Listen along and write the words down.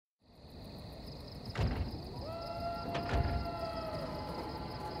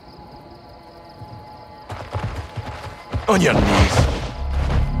On your knees.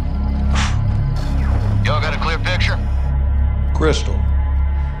 Y'all got a clear picture? Crystal.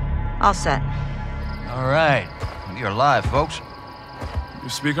 All set. All right. You're live, folks. You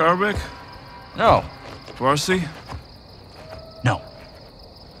speak Arabic? No. Farsi? No.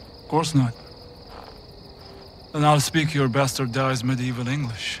 Of course not. Then I'll speak your bastardized medieval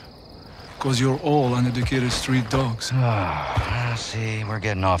English. Because you're all uneducated street dogs. See, we're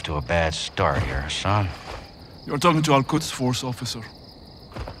getting off to a bad start here, son. You're talking to Al-Quds Force officer.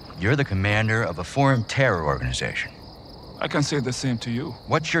 You're the commander of a foreign terror organization. I can say the same to you.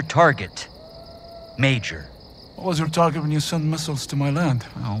 What's your target, Major? What was your target when you sent missiles to my land?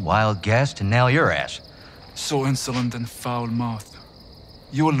 Oh, wild guess to nail your ass. So insolent and foul-mouthed.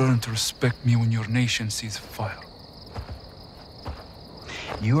 You will learn to respect me when your nation sees fire.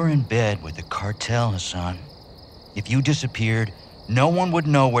 You were in bed with the cartel, Hassan. If you disappeared, no one would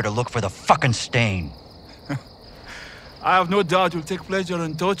know where to look for the fucking stain. I have no doubt you'll take pleasure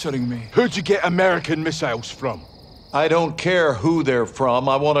in torturing me. Who'd you get American missiles from? I don't care who they're from.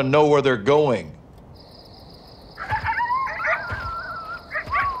 I want to know where they're going.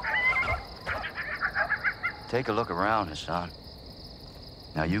 Take a look around, Hassan.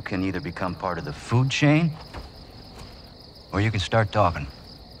 Now you can either become part of the food chain, or you can start talking.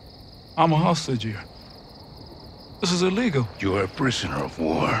 I'm a hostage here. This is illegal. You're a prisoner of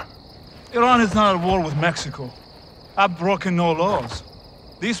war. Iran is not at war with Mexico. I've broken no laws.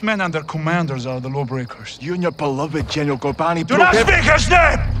 These men and their commanders are the lawbreakers. You and your beloved General Gorbani Do not speak his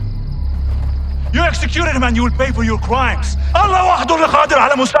name! You executed him and you will pay for your crimes. Allah wahdu qadir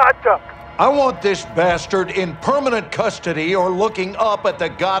ala musa'adak. I want this bastard in permanent custody or looking up at the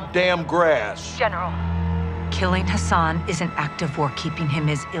goddamn grass. General, killing Hassan is an act of war. Keeping him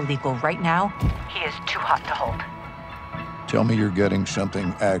is illegal. Right now, he is too hot to hold. Tell me you're getting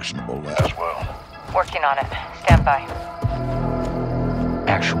something actionable, Laswell. Working on it. Stand by.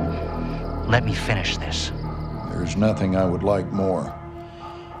 Actual. Let me finish this. There's nothing I would like more.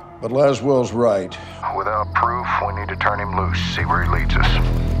 But Laswell's right. Without proof, we need to turn him loose, see where he leads us.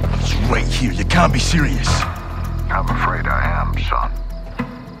 It's right here. You can't be serious. I'm afraid I am, son.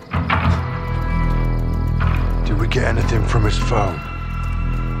 Did we get anything from his phone?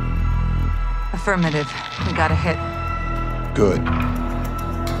 Affirmative. We got a hit. Good.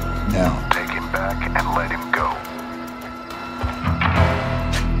 Now. Take him back and let him go.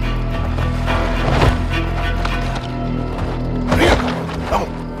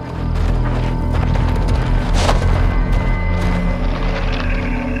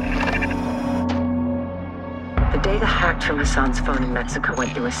 Data hacked from Hassan's phone in Mexico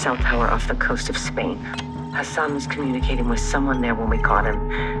went through a cell tower off the coast of Spain. Hassan was communicating with someone there when we caught him.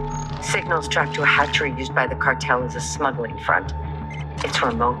 Signals tracked to a hatchery used by the cartel as a smuggling front. It's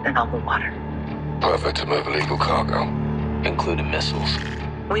remote and on the water. Perfect to move illegal cargo, including missiles.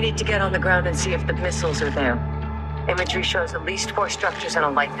 We need to get on the ground and see if the missiles are there. Imagery shows at least 4 structures and a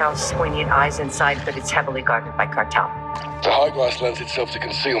lighthouse. We need eyes inside, but it's heavily guarded by cartel. The high glass lends itself to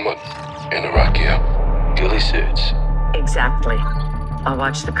concealment in Iraq here. Ghillie suits. Exactly. I'll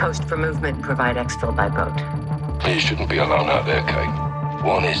watch the coast for movement and provide exfil by boat. You shouldn't be alone out there, Kate.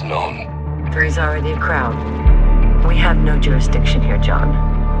 1 is none. 3's already a crowd. We have no jurisdiction here, John.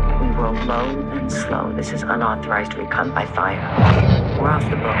 We roll low and slow. This is unauthorized recon by fire. We're off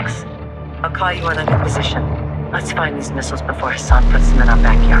the books. I'll call you when I'm in position. Let's find these missiles before Hassan puts them in our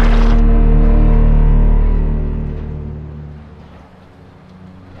backyard.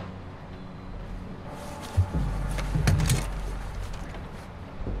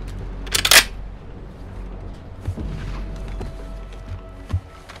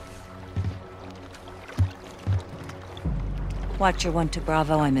 Watcher 1 to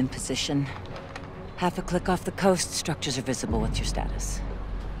Bravo, I'm in position. Half a click off the coast, structures are visible. What's your status?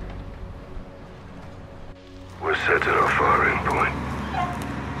 We're set at our firing point.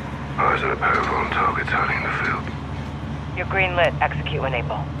 Eyes on a pair of on targets hiding in the field. You're green lit. Execute when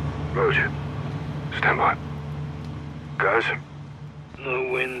able. Roger. Stand by. Guys?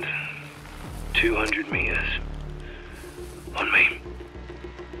 Low wind. 200 meters. On me.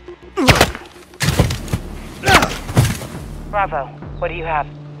 Bravo, what do you have?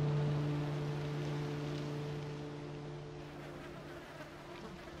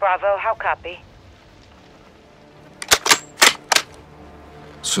 Bravo, how copy?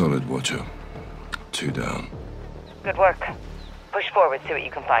 Solid, Watcher. 2 down. Good work. Push forward, see what you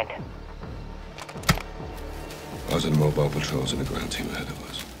can find. Eyes on mobile patrols and a ground team ahead of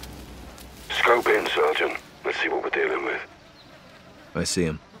us. Scope in, Sergeant. Let's see what we're dealing with. I see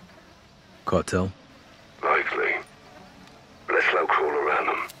him. Cartel? Likely. Let's low crawl around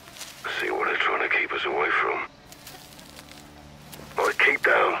them. See what they're trying to keep us away from.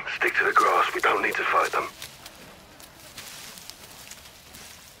 Stick to the grass. We don't need to fight them.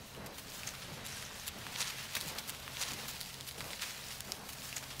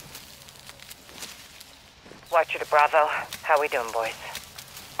 Watcher to Bravo. How we doing, boys?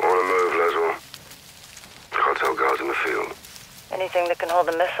 On the move, Laswell. Cartel guards in the field. Anything that can hold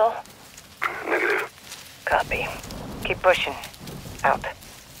a missile? Negative. Copy. Keep pushing. Out.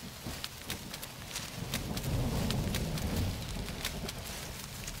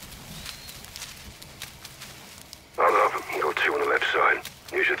 Hold up. You got two on the left side.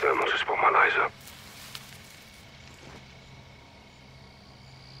 Use your thermal to spot my laser.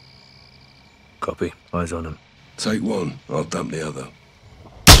 Copy. Eyes on him. Take one. I'll dump the other.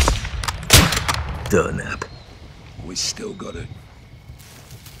 Dirt nap. We still got it.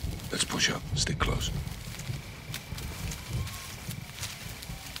 Let's push up. Stick close.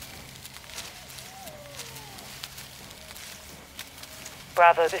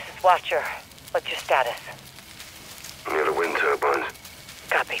 Bravo, this is Watcher. What's your status? Near the wind turbines.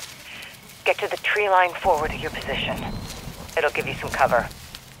 Copy. Get to the tree line forward of your position. It'll give you some cover.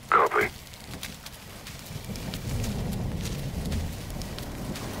 Copy.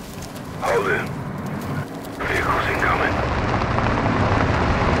 Hold it. Vehicles incoming.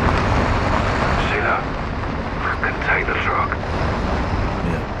 See that? Container truck.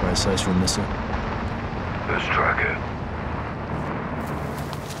 Yeah, right size for a missile. Let's track it.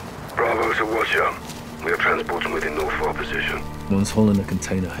 Bravo to Watcher. We are transporting within North position. One's hauling a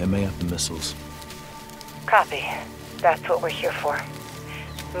container. It may have the missiles. Copy. That's what we're here for.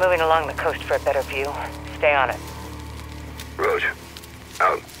 Moving along the coast for a better view. Stay on it. Roger.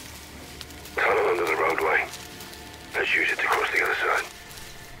 Out. Tunnel under the roadway. Let's use it to cross the other side.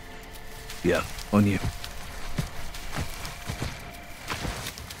 Yeah, on you.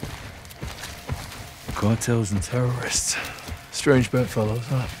 Cartels and terrorists. Strange bedfellows,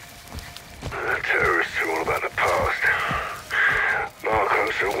 huh? Terrorists are all about the past.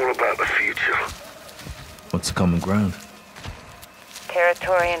 Narcos are all about the future. What's the common ground?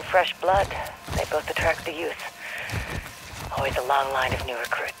 Territory and fresh blood. They both attract the youth. Always a long line of new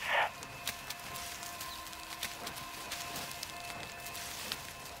recruits.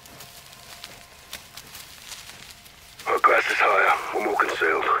 Our grass is higher. We're more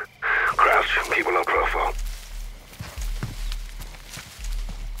concealed. Crouch. Keep a low profile.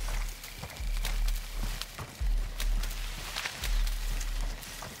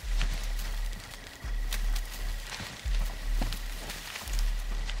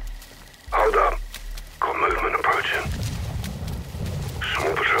 Hold up. Got movement approaching.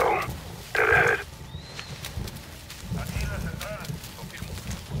 Small patrol. Dead ahead.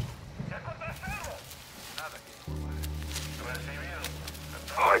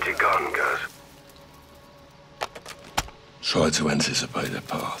 Hide your gun, guys. Try to anticipate their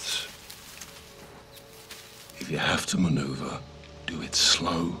paths. If you have to maneuver, do it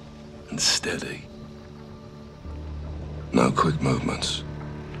slow and steady. No quick movements.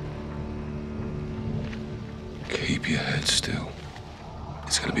 Keep your head still.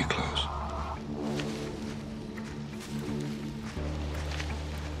 It's gonna be close.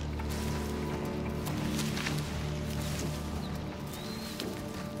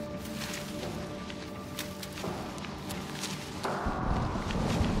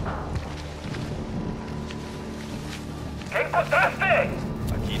 ¿Qué encontraste?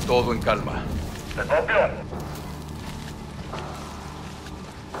 Aquí todo en calma. Te copio.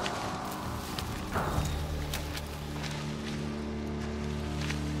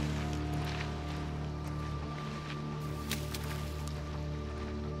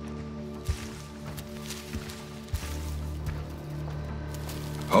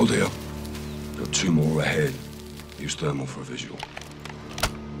 Hold here. Got two more ahead. Use thermal for a visual.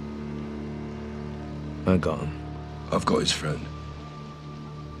 I got him. I've got his friend.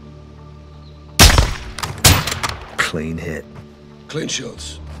 Clean hit. Clean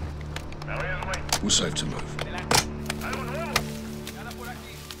shots. We're safe to move.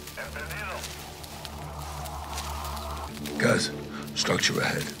 Guys, structure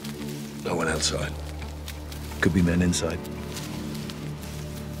ahead. No one outside. Could be men inside.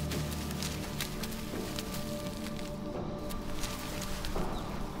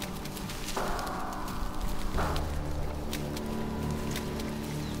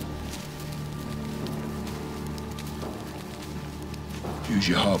 Use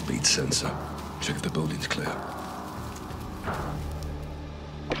your heartbeat sensor. Check if the building's clear.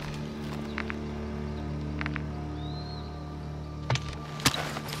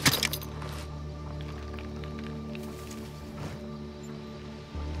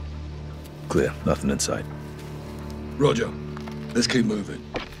 Clear. Nothing inside. Roger. Let's keep moving.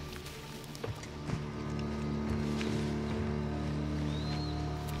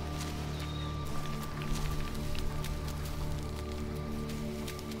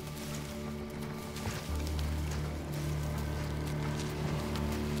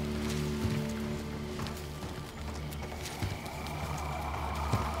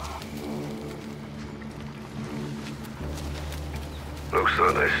 Looks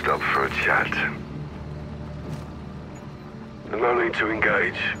like they stopped for a chat. There's no need to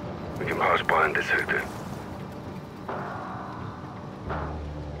engage. We can pass by undetected.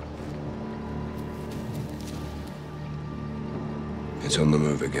 It's on the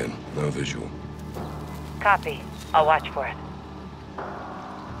move again. No visual. Copy. I'll watch for it.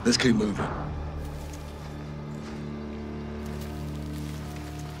 Let's keep moving.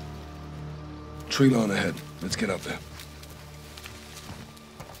 Tree line ahead. Let's get up there.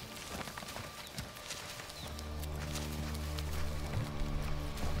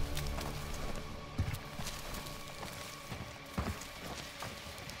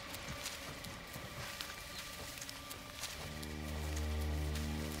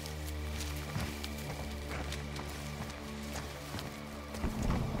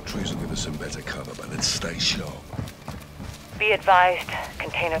 Trees will give us some better cover, but let's stay sharp. Be advised,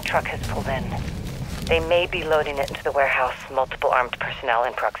 container truck has pulled in. They may be loading it into the warehouse. Multiple armed personnel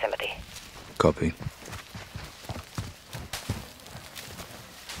in proximity. Copy.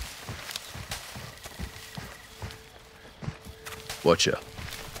 Watcher.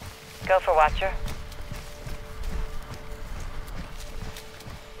 Go for Watcher.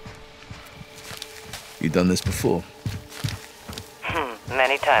 You done this before?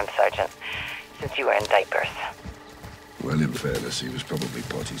 Many times, Sergeant. Since you were in diapers. Well, in fairness, he was probably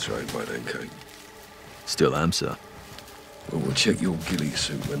potty trained by then, Kate. Still am, sir. Well, we'll check your ghillie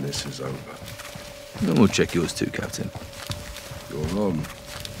suit when this is over. And we'll check yours too, Captain. You're on.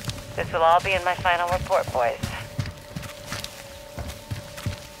 This will all be in my final report, boys.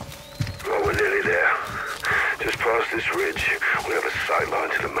 Well, we're nearly there. Just past this ridge, we have a sight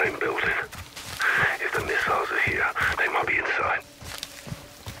line to the main building. If the missiles are here, they might be inside.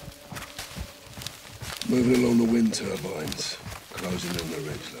 Moving along the wind turbines, closing in the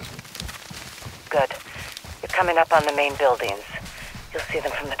ridge, Laswell. Good. You're coming up on the main buildings. You'll see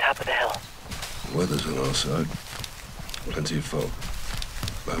them from the top of the hill. Weather's on our side. Plenty of fog.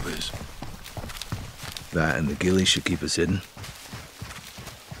 Movies. That and the ghillie should keep us hidden.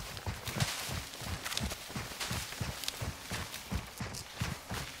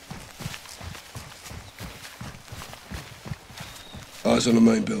 Eyes on the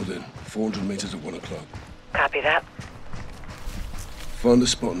main building. 400 meters at 1 o'clock. Copy that. Find a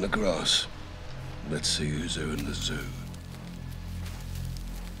spot in the grass. Let's see who's who in the zoo.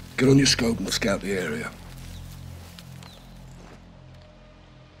 Get on your scope and scout the area.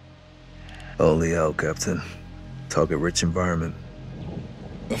 Holy hell, Captain. Target-rich environment.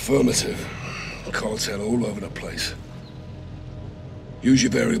 Affirmative. Cartel all over the place. Use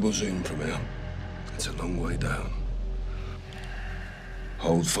your variable zoom from here. It's a long way down.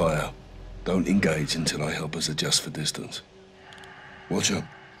 Hold fire. Don't engage until I help us adjust for distance. Watch up.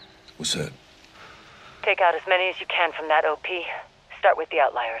 What's that? Take out as many as you can from that OP. Start with the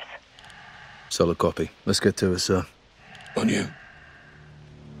outliers. Solid copy. Let's get to it, sir. On you.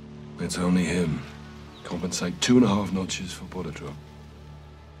 It's only him. Compensate 2.5 notches for border drop.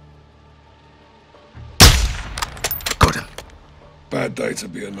 Got him. Bad day to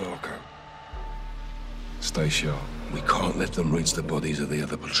be a narco. Stay sharp. We can't let them reach the bodies of the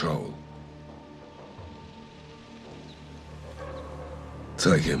other patrol.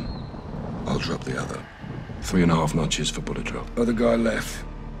 Take him. I'll drop the other. 3.5 notches for bullet drop. Other guy left.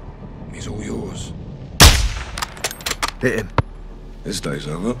 He's all yours. Hit him. This day's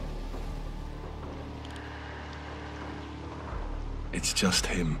over. It's just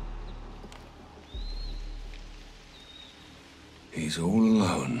him. He's all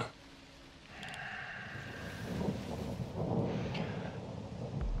alone.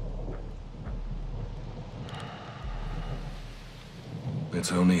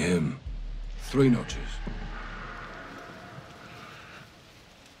 It's only him. 3 notches.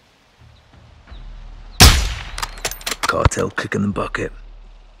 Cartel kicking the bucket.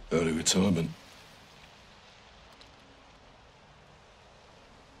 Early retirement.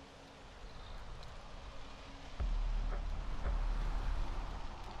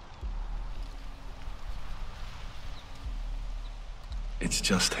 It's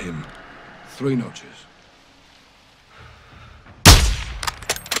just him. 3 notches.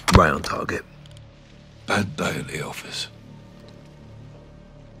 Right on target. Bad day at the office.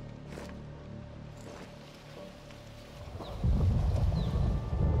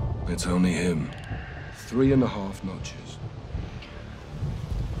 It's only him. 3.5 notches.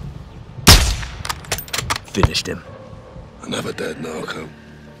 Finished him. Another dead narco.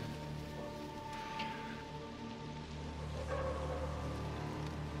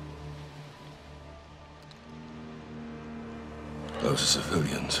 Those are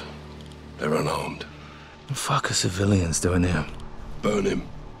civilians. They're unarmed. The fuck are civilians doing here? Burn him.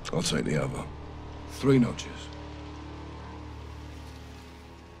 I'll take the other. 3 notches.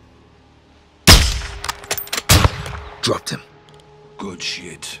 Dropped him. Good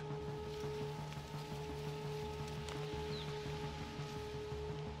shit.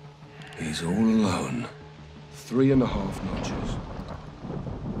 He's all alone. 3.5 notches.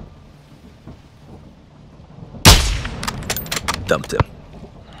 Dumped him.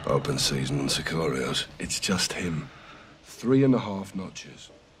 Open season on Sicarios. It's just him. 3.5 notches.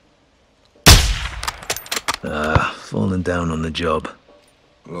 Falling down on the job.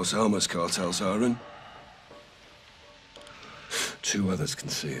 Los Alamos cartels are in. 2 others can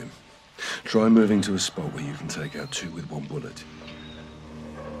see him. Try moving to a spot where you can take out 2 with 1 bullet.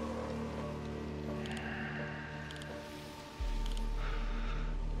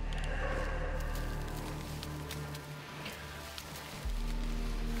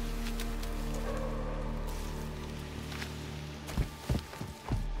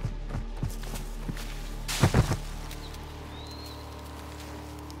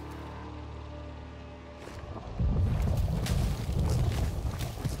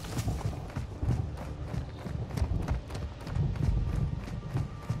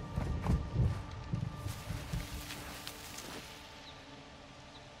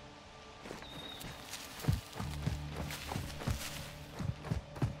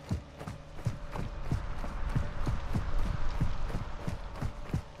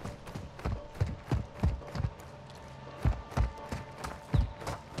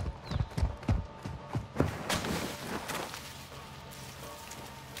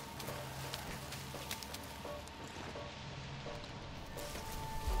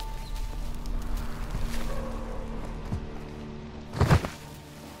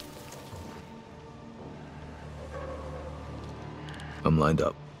 I'm lined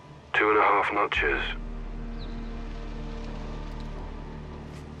up. 2.5 notches.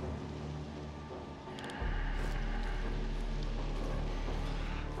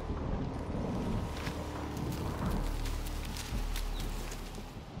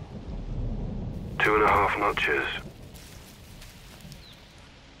 Two and a half notches.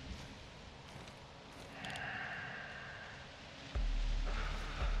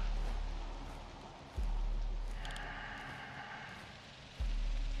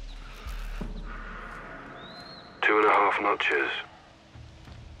 Notches.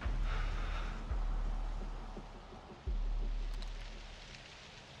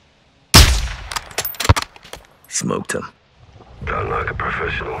 Smoked him. Done like a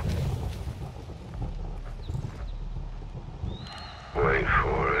professional. Wait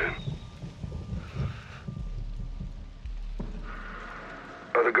for it.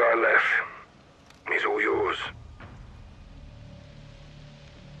 Other guy left. He's all yours.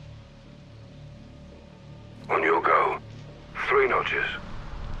 On your go. 3 notches.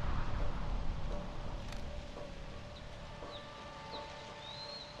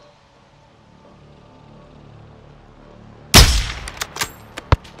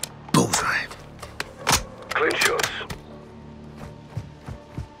 Bullseye. Clean shots.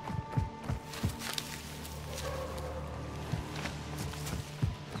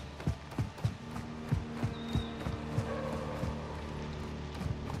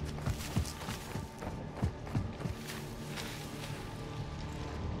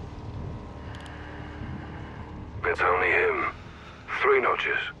 It's only him. 3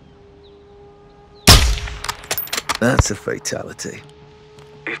 notches. That's a fatality.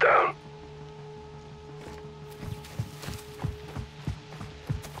 He's down.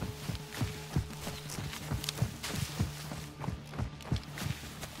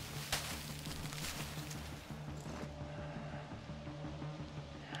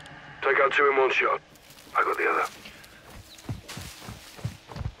 Take out 2 in 1 shot. I got the other.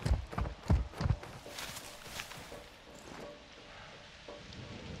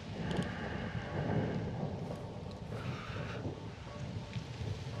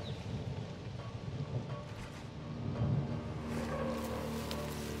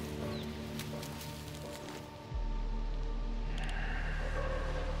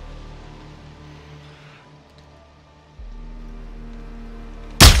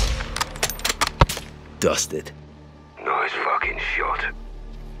 Dusted. Nice fucking shot.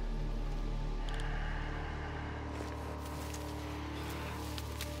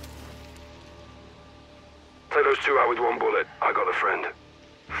 Take those 2 out with 1 bullet. I got a friend.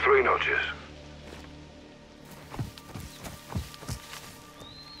 3 notches.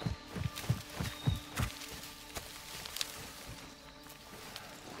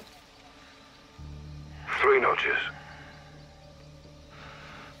 Three notches.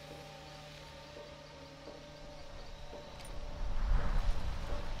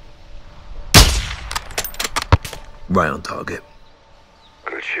 Right on target.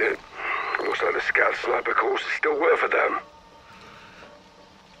 Good shit. Looks like the scout sniper course is still worth a damn.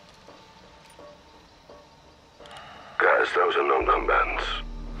 Guys, those are non-combatants.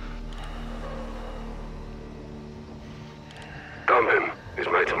 Dump him. He's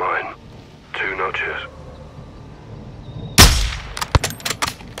made to mine. 2 notches.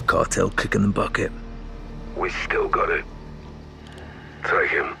 Cartel kicking the bucket. We still got it. Take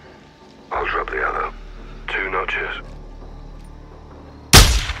him. I'll drop the other. 2 notches.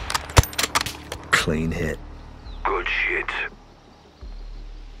 Clean hit. Good shit.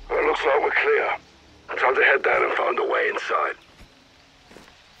 Well, looks like we're clear. Time to head down and find a way inside.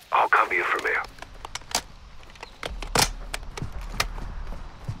 I'll cover you from here.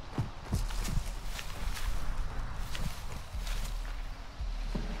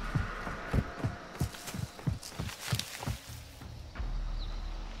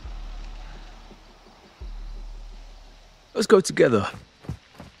 Let's go together.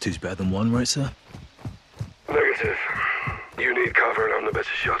 2's better than 1, right, sir? Negative. You need cover and I'm the better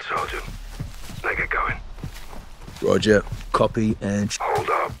shot, Sergeant. Now get going. Roger. Copy and... Hold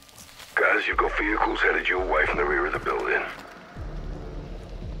up. Guys, you've got vehicles headed your way from the rear of the building.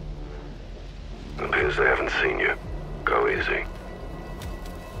 It appears they haven't seen you. Go easy.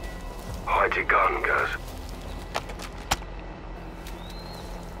 Hide your gun, guys.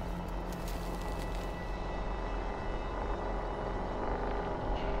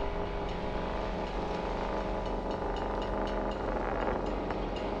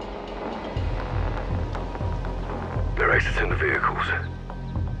 They're exiting the vehicles.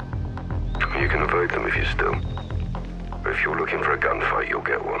 You can avoid them if you're still. But if you're looking for a gunfight, you'll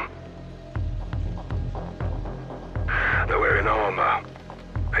get one. They're wearing armor.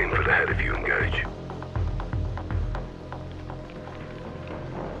 Aim for the head if you engage.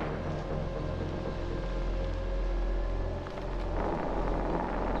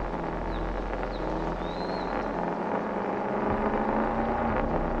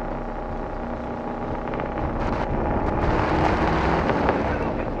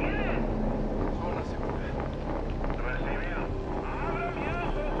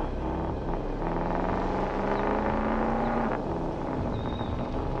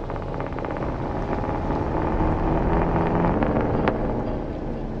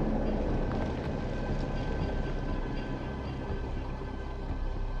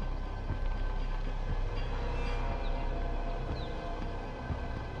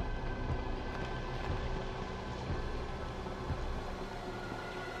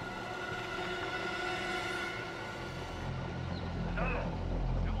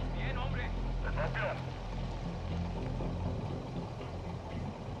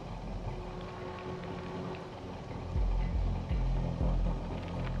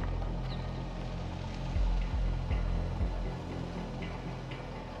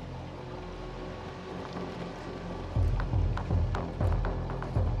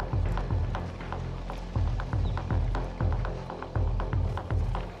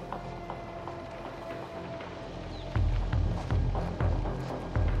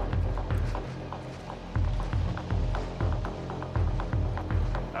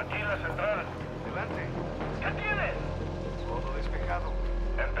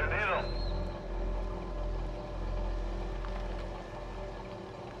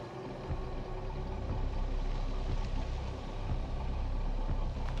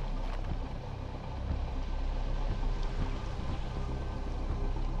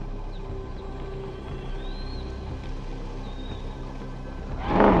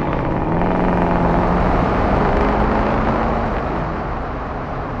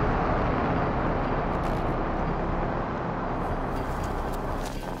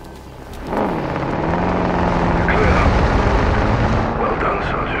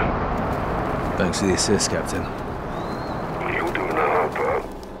 Thanks for the assist, Captain. You're doing the hard part.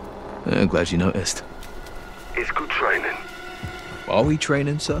 I'm glad you noticed. It's good training. Are we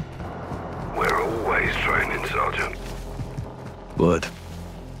training, sir? We're always training, Sergeant. Word.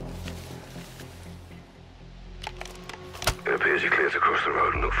 It appears you're clear to cross the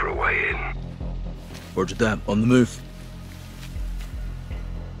road and look for a way in. Roger that. On the move.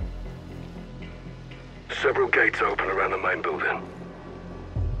 Several gates open around the main building.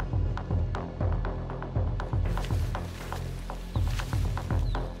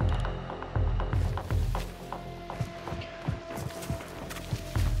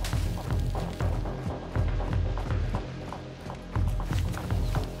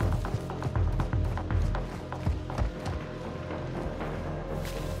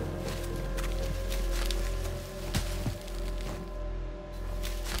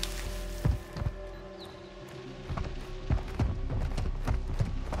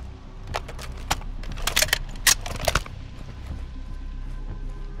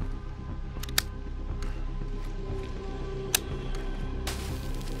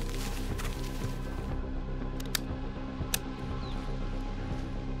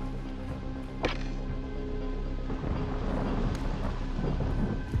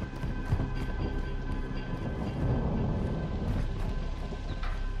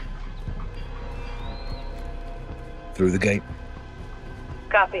 Through the gate.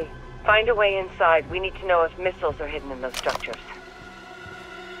 Copy. Find a way inside. We need to know if missiles are hidden in those structures.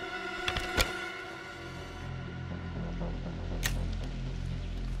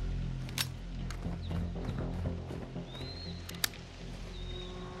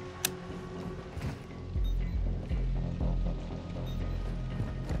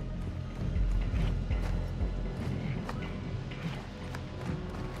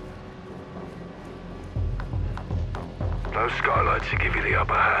 Those skylights should give you the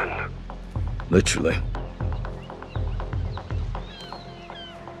upper hand. Literally.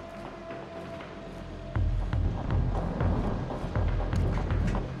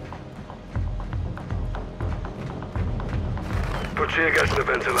 Put tear gas in the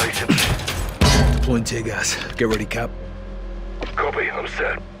ventilation. Deploying tear gas. Get ready, Cap. Copy, I'm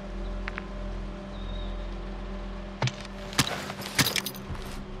set.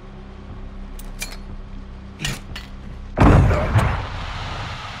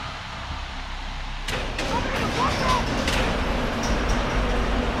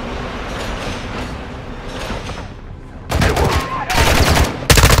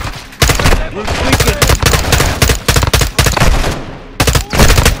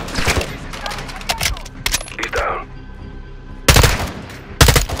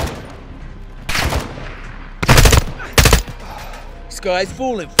 Guy's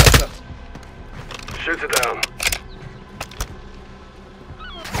falling, fucker. Shoot it down.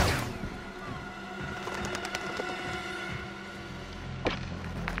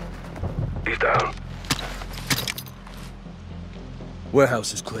 He's down.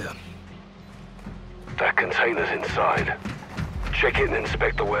 Warehouse is clear. That container's inside. Check it and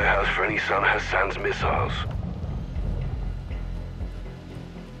inspect the warehouse for any Son Hassan's missiles.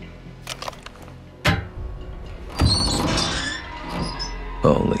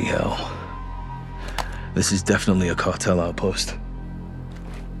 Holy hell. This is definitely a cartel outpost.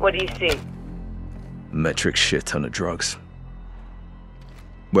 What do you see? Metric shit ton of drugs.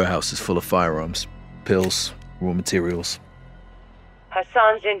 Warehouse is full of firearms, pills, raw materials.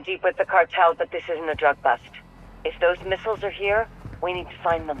 Hassan's in deep with the cartel, but this isn't a drug bust. If those missiles are here, we need to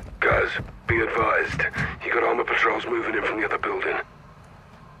find them. Guys, be advised. You got armor patrols moving in from the other building.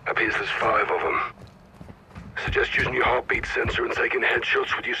 Appears there's 5 of them. Suggest using your heartbeat sensor and taking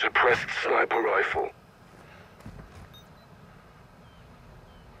headshots with your suppressed sniper rifle.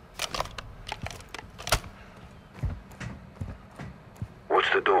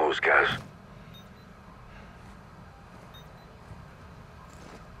 Watch the doors, Gaz.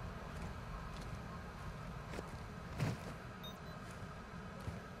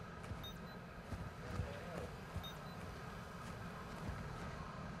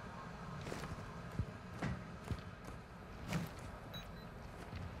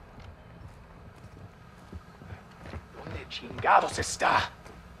 Chingados está.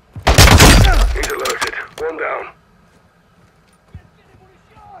 He's alerted. 1 down.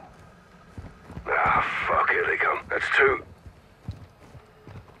 Ah, fuck, here they come. That's 2.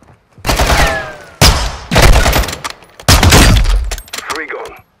 Three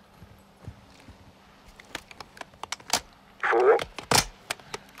gone. 4.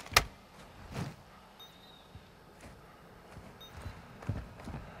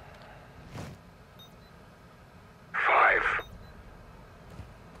 5.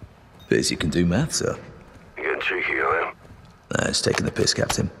 Appears you can do math, sir. You getting cheeky, Alain? It's taking the piss,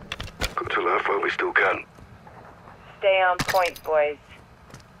 Captain. Got to laugh while we still can. Stay on point, boys.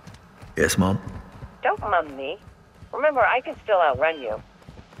 Yes, Mom? Don't mum me. Remember, I can still outrun you.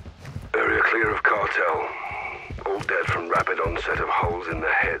 Area clear of cartel. All dead from rapid onset of holes in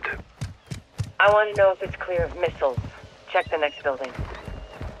the head. I want to know if it's clear of missiles. Check the next building.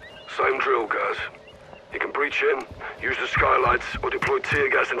 Same drill, guys. You can breach in, use the skylights, or deploy tear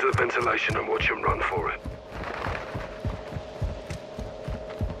gas into the ventilation and watch them run for it.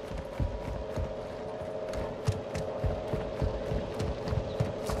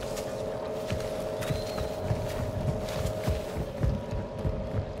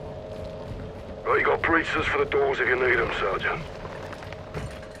 Right, you got breachers for the doors if you need them, Sergeant.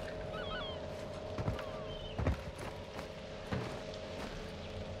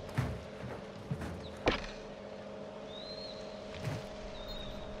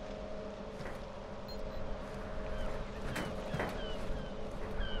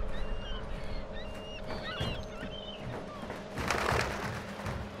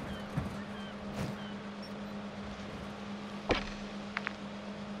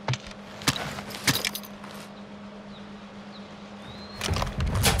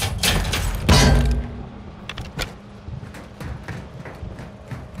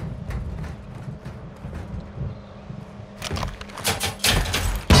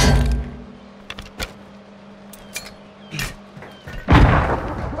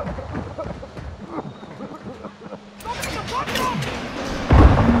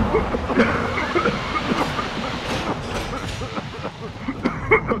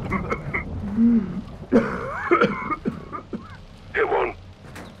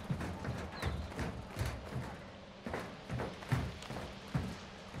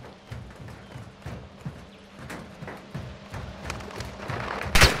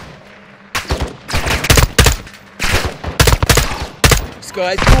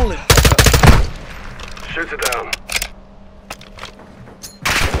 This guy's balling. Shoot it down.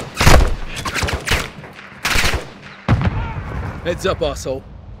 Heads up, arsehole.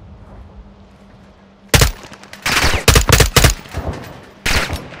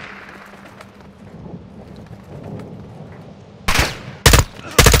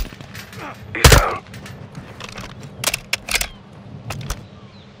 He's down.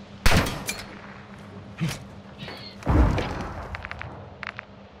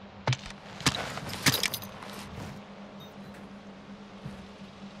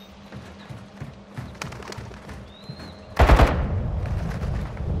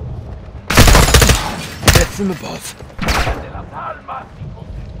 From above.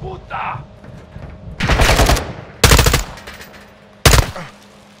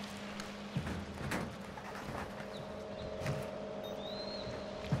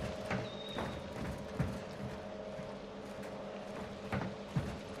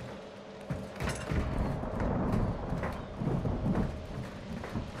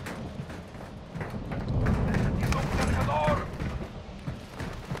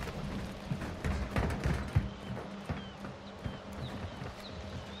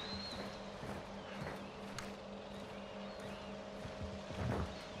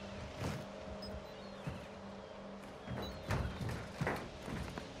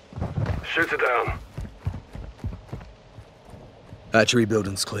 Shoot it down. Hatchery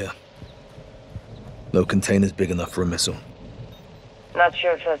building's clear. No containers big enough for a missile. Not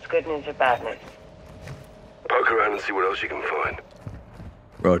sure if that's good news or bad news. Poke around and see what else you can find.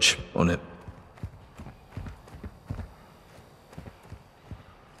 Rog, on it.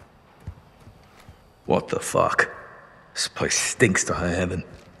 What the fuck? This place stinks to high heaven.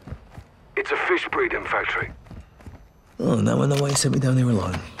 It's a fish breeding factory. Oh, now I know why you sent me down here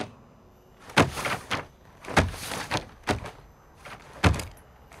alone.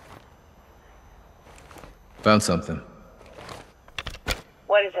 Found something.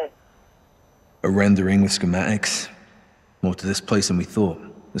 What is it? A rendering with schematics. More to this place than we thought.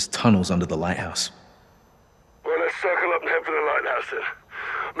 There's tunnels under the lighthouse. Well, let's circle up and head for the lighthouse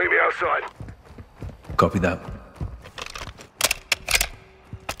then. Meet me outside. Copy that.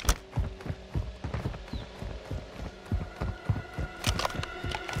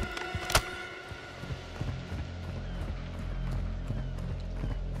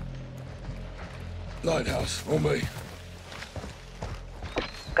 Lighthouse, on me.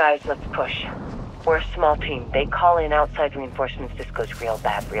 Guys, let's push. We're a small team. They call in outside reinforcements. This goes real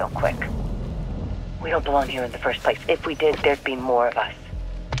bad real quick. We don't belong here in the first place. If we did, there'd be more of us.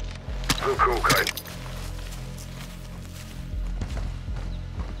 Good call, Kate.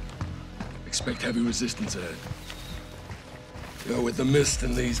 Expect heavy resistance ahead. You know, with the mist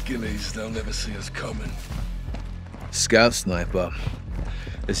and these gillies, they'll never see us coming. Scout sniper.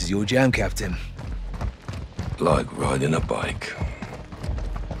 This is your jam, Captain. Like riding a bike.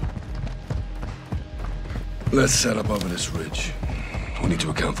 Let's set up over this ridge. We need to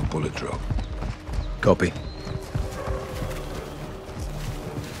account for bullet drop. Copy.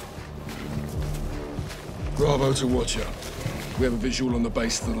 Bravo to Watcher. We have a visual on the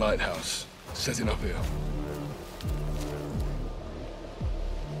base of the lighthouse. Setting up here.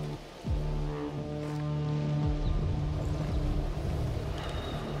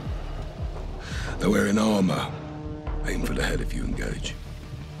 They're wearing armor. Aim for the head if you engage.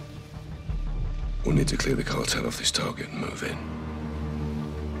 We'll need to clear the cartel off this target and move in.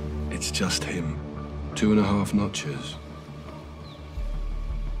 It's just him. 2.5 notches.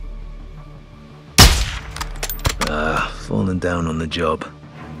 Falling down on the job.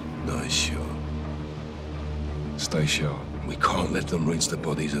 Nice shot. Stay sharp. We can't let them reach the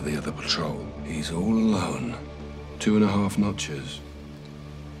bodies of the other patrol. He's all alone. 2.5 notches.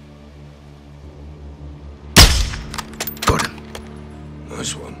 Got him.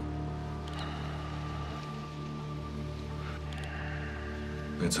 Nice one.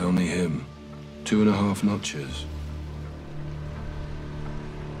 It's only him. 2.5 notches.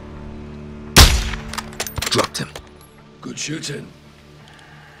 Dropped him. Good shooting.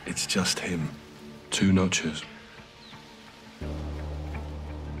 It's just him. 2 notches.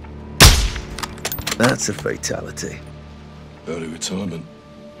 That's a fatality. Early retirement.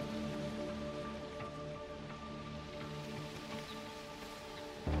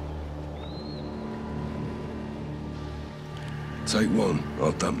 Take one,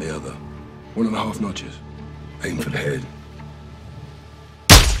 I'll dump the other. 1.5 notches. Aim for the head.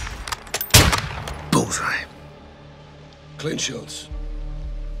 Bullseye. Clean shots.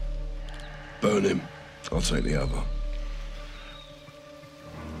 Burn him. I'll take the other.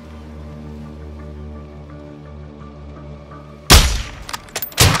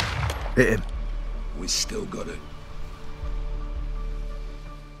 Hit him. We still got it.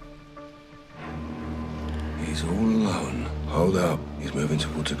 He's all alone. Hold up. He's moving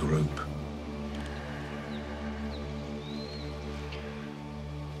towards a group.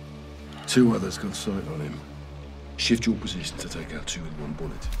 Two others got sight on him. Shift your position to take out two with one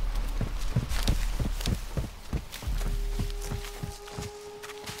bullet.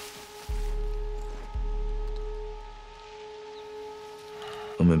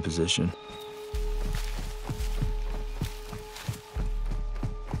 I'm in position.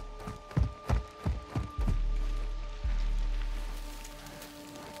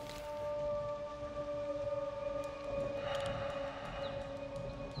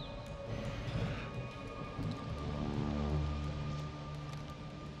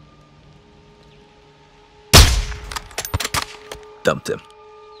 Dumped him.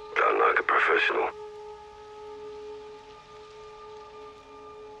 Done like a professional.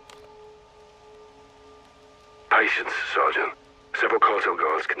 Patience, Sergeant. Several cartel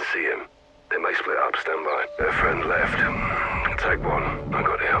guards can see him. They may split up. Stand by. Their friend left. Take one. I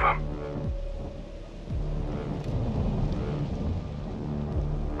got the other.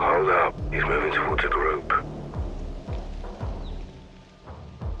 Hold up. He's moving towards a group.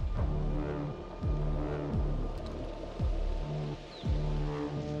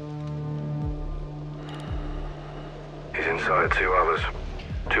 He's inside two others.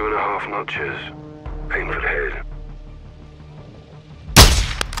 2.5 notches. Aim for the head.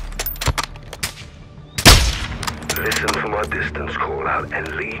 Listen for my distance call out and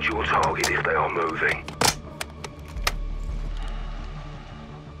lead your target if they are moving.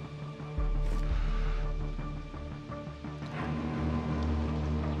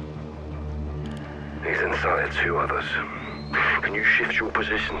 He's inside two others. Can you shift your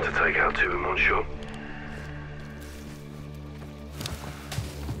position to take out two in one shot?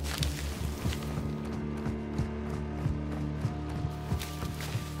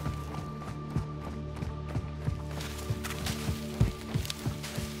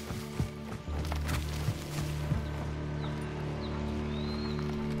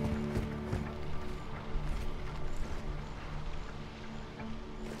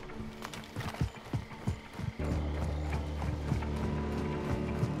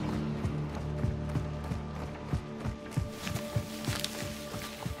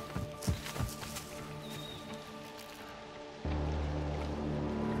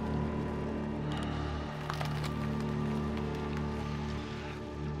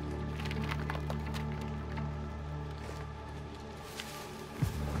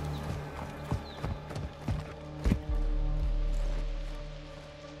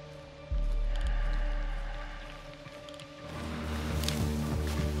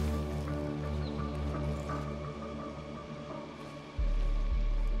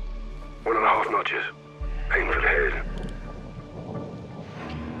 Notches. Aim for the head.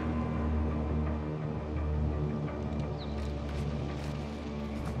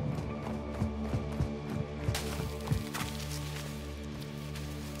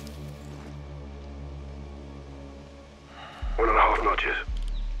 One and a half notches.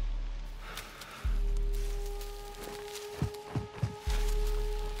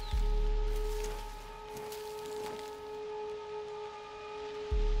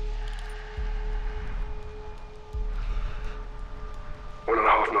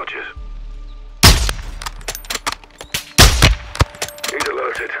 Notches. He's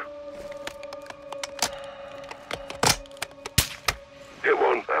alerted. Hit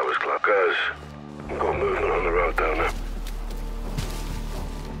one. That was close. Guys, we've got movement on the road down there.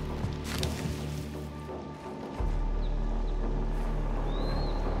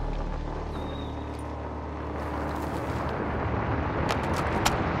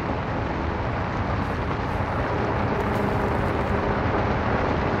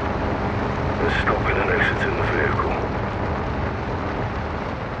 Stopping and exiting the vehicle.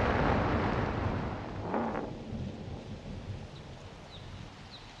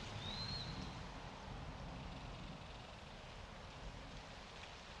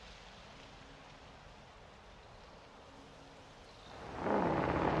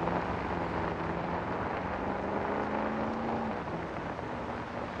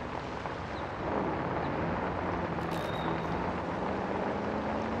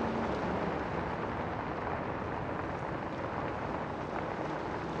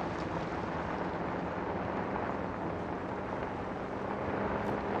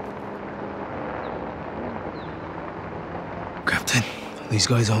 Captain, these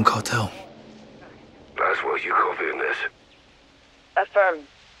guys aren't cartel. Laswell, you copying this? Affirm.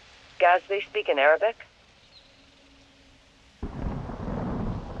 Guys, they speak in Arabic?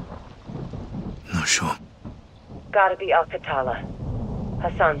 sure. Gotta be Al-Qatala.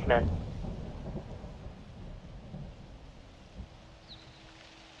 Hassan's men.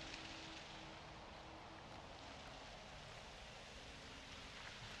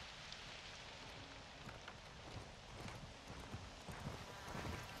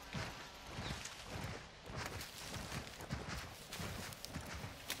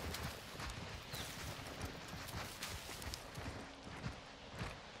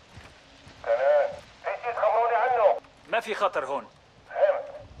 ما في خطر هون.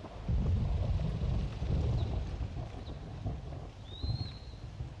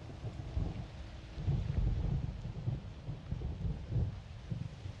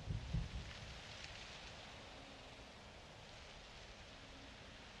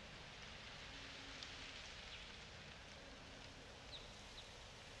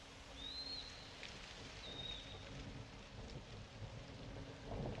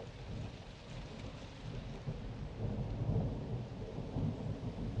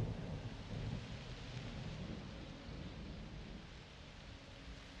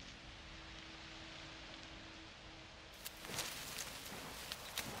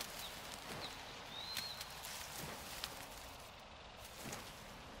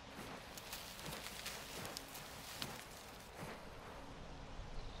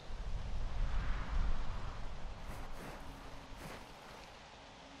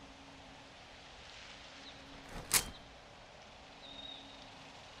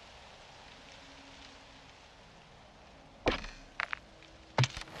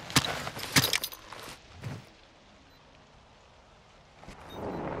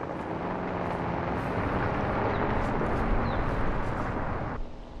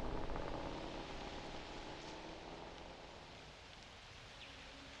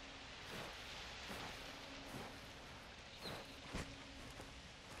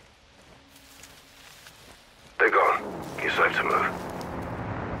 They're gone. You're safe to move.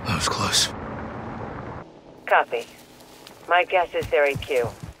 That was close. Copy. My guess is they're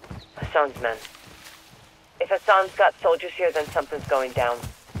AQ. Hassan's men. If Hassan's got soldiers here, then something's going down.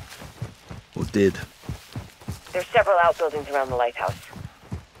 Or did. There's several outbuildings around the lighthouse.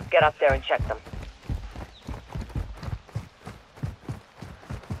 Get up there and check them.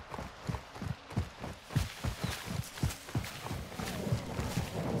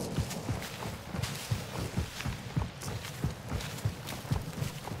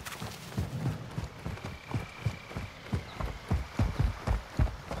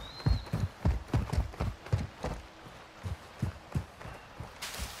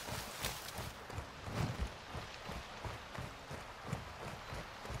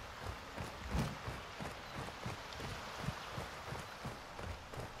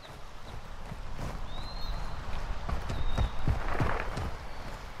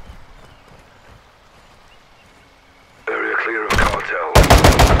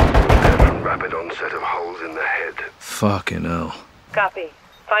 Set of holes in the head. Fucking hell. Copy.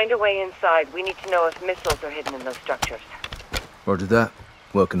 Find a way inside. We need to know if missiles are hidden in those structures. Roger that.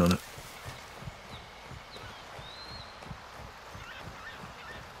 Working on it.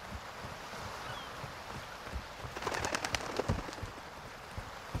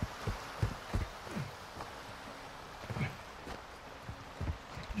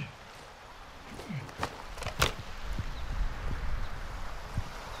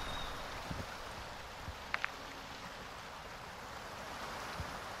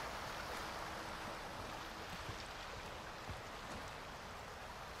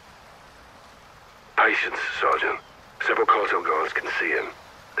 Patience, Sergeant. Several cartel guards can see him.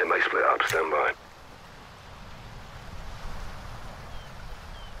 They may split up. Stand by.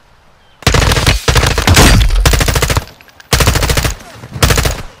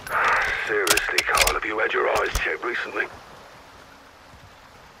 Seriously, Carl, have you had your eyes checked recently?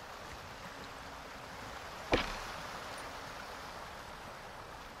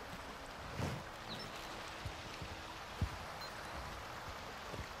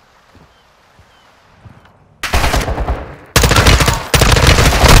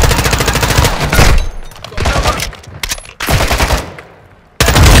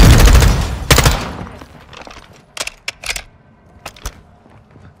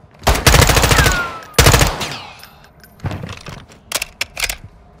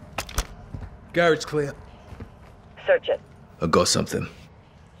 Garrett's clear. Search it. I got something.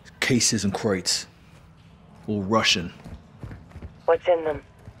 Cases and crates. All Russian. What's in them?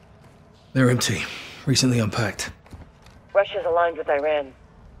 They're empty. Recently unpacked. Russia's aligned with Iran.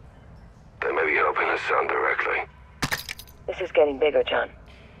 They may be helping Hassan directly. This is getting bigger, John.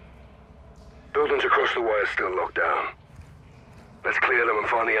 Buildings across the way are still locked down. Let's clear them and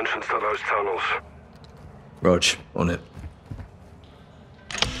find the entrance to those tunnels. Rog, on it.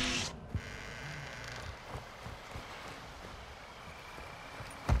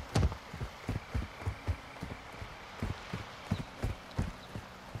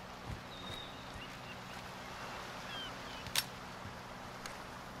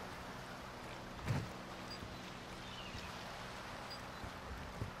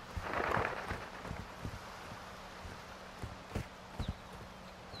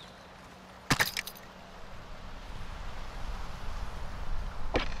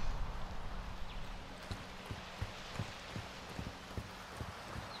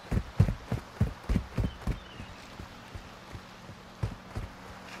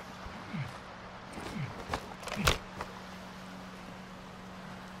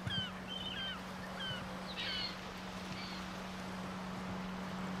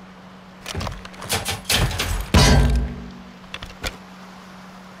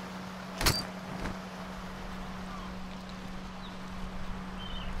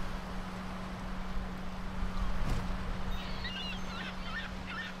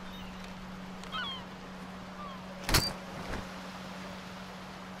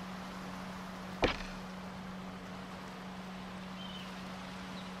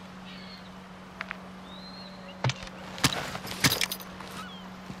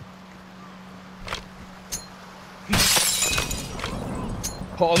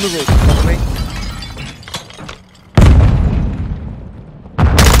 Hot on the roof, follow me.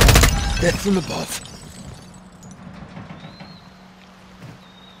 Death from above.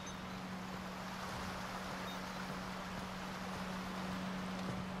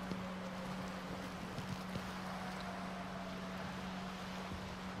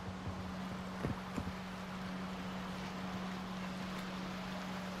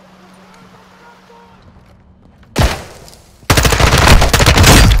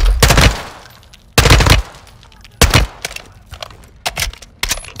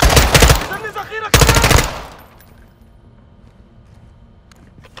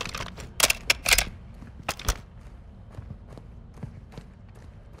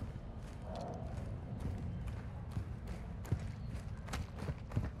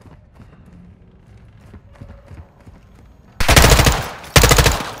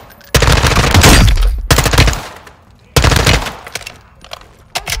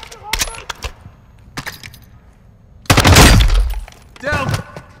 Down!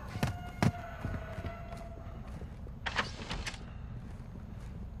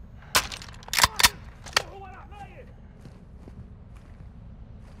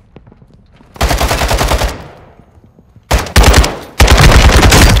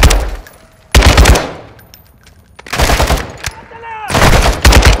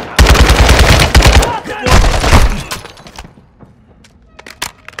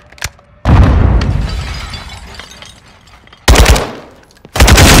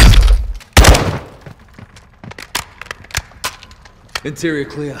 Interior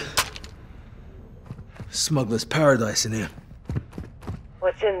clear. Smuggler's paradise in here.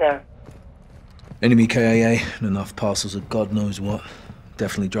 What's in there? Enemy KIA and enough parcels of God knows what.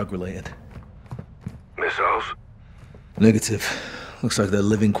 Definitely drug related. Missiles? Negative. Looks like they're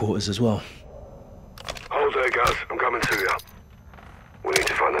living quarters as well. Hold there, guys. I'm coming to you. We need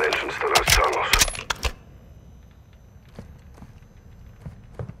to find an entrance to those tunnels.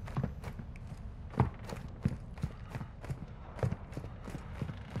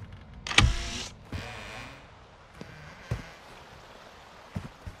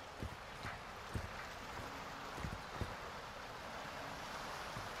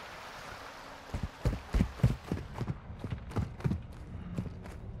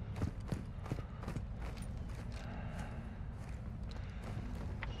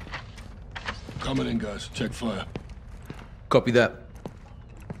 Coming in, guys. Check fire. Copy that.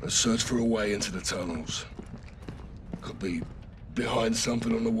 Let's search for a way into the tunnels. Could be behind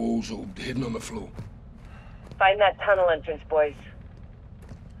something on the walls or hidden on the floor. Find that tunnel entrance, boys.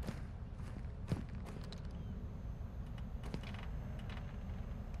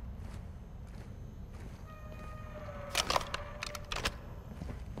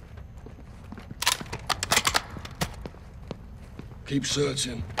 Keep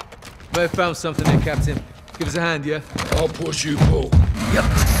searching. May have found something there, Captain. Give us a hand, yeah? I'll push you, Paul. Yep.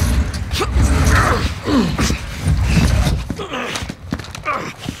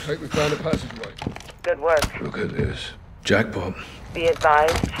 Think we found a passageway. Good work. Look at this. Jackpot. Be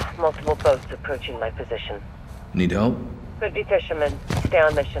advised, multiple boats approaching my position. Need help? Could be fishermen. Stay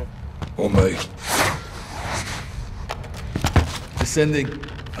on mission. On me. Descending.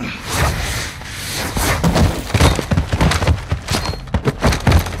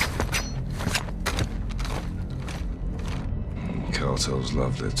 cartels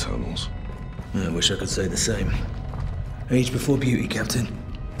love their tunnels. I wish I could say the same. Age before beauty, Captain.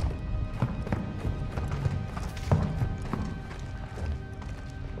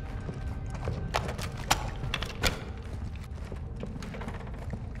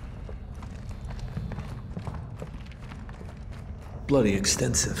 Bloody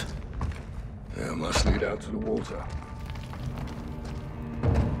extensive. Yeah, must lead out to the water.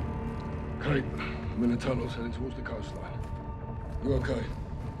 Kate, I'm in the tunnels heading towards the coastline. You okay?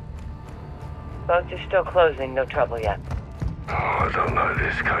 Boats are still closing, no trouble yet. Oh, I don't know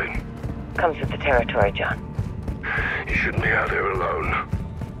this, Kate. Comes with the territory, John. You shouldn't be out there alone.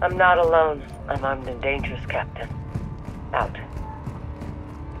 I'm not alone. I'm armed and dangerous, Captain. Out.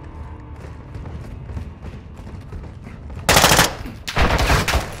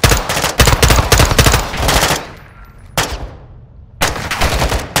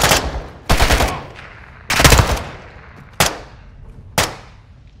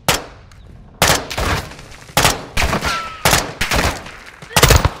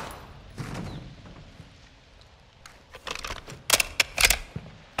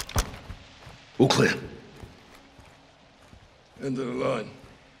 All clear. End of the line.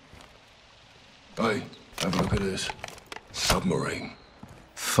 Hey, have a look at this. Submarine.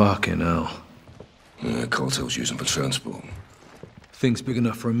 Fucking hell. Yeah, cartel's using for transport. Thing's big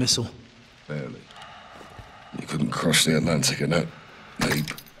enough for a missile. Barely. You couldn't cross the Atlantic in that leap.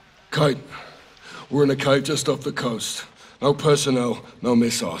 Kate, we're in a cave just off the coast. No personnel, no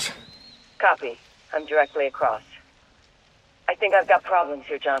missiles. Copy. I'm directly across. I think I've got problems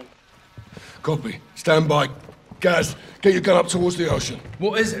here, John. Copy. Stand by. Gaz, get your gun up towards the ocean.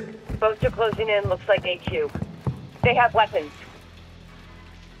 What is it? Boats are closing in, looks like HQ. They have weapons.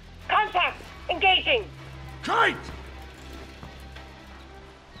 Contact! Engaging! Kate!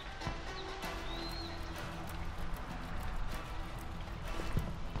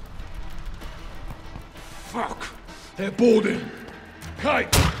 Fuck! They're boarding!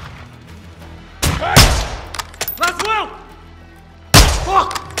 Kate! Kate! Laswell!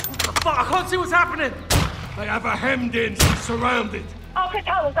 Fuck! Fuck, I can't see what's happening! They have a hemmed in, she's surrounded. All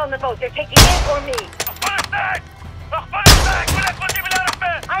Catalans on the boat, they're taking it or me.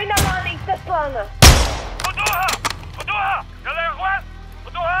 أين مالي تسلانا؟ خدوها! خدوها! يلا يا اخوان!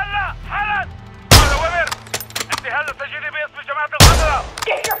 خدوها هلا! حالا! هذا ومر! انت هلا سجلي باسم جماعة الخضراء!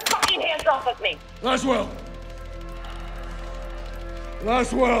 Get your fucking hands off of me! Laswell!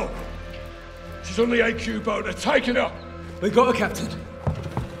 Laswell! She's on the AQ boat, they're taking her! They got her, Captain.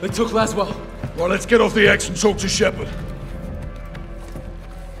 They took Laswell. Well, let's get off the X and talk to Shepard.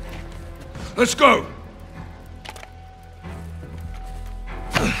 Let's go!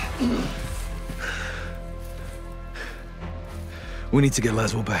 We need to get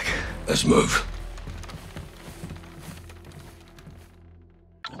Laswell back. Let's move.